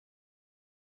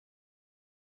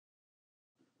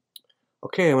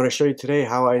Okay, I'm going to show you today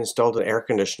how I installed an air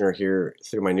conditioner here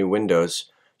through my new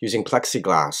Windows using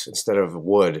plexiglass instead of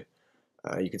wood.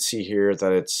 You can see here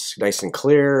that it's nice and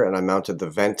clear, and I mounted the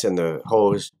vent and the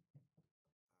hose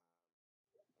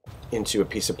into a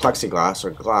piece of plexiglass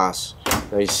or glass.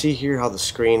 Now you see here how the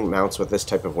screen mounts with this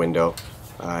type of window.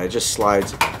 It just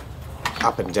slides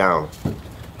up and down.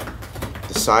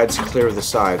 The sides clear the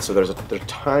sides, so there's a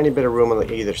tiny bit of room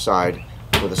on either side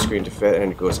for the screen to fit,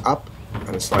 and it goes up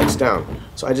and it slides down.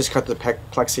 So I just cut the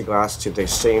plexiglass to the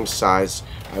same size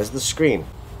as the screen,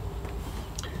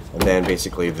 and then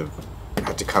basically I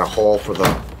had to cut a hole for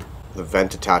the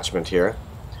vent attachment here.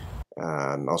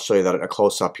 I'll show you that at a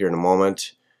close-up here in a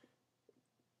moment.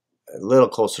 A little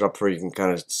closer up for you can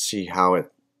kind of see how it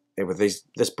with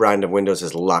this brand of Windows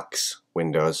is Lux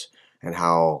Windows, and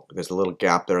how there's a little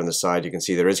gap there on the side. You can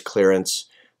see there is clearance.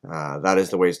 That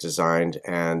is the way it's designed,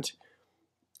 and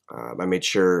I made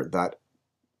sure that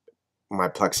my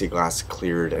plexiglass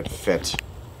cleared and fit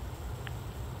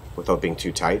without being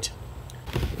too tight.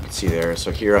 You can see there.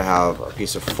 So here I have a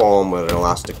piece of foam with an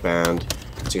elastic band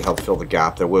to help fill the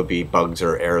gap. There will be bugs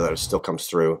or air that still comes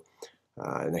through.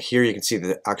 And here you can see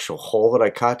the actual hole that I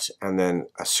cut, and then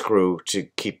a screw to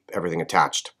keep everything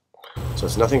attached. So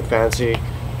it's nothing fancy.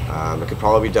 It could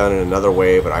probably be done in another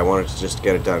way, but I wanted to just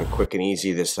get it done quick and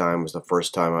easy this time. It was the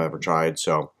first time I ever tried.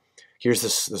 So here's the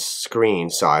screen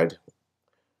side.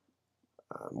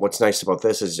 What's nice about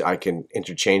this is I can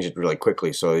interchange it really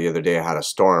quickly. So the other day I had a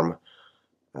storm,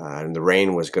 and the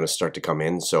rain was going to start to come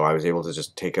in, so I was able to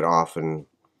just take it off. And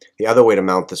the other way to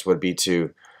mount this would be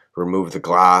to remove the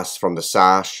glass from the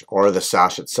sash or the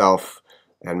sash itself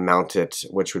and mount it,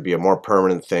 which would be a more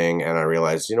permanent thing. And I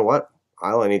realized, you know what,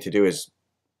 all I need to do is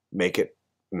make it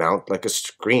mount like a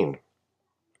screen,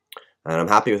 and I'm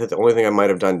happy with it. The only thing I might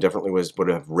have done differently would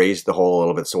have raised the hole a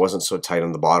little bit so it wasn't so tight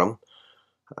on the bottom.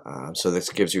 So this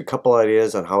gives you a couple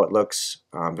ideas on how it looks.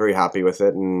 I'm very happy with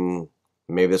it, and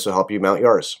maybe this will help you mount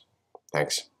yours.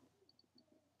 Thanks.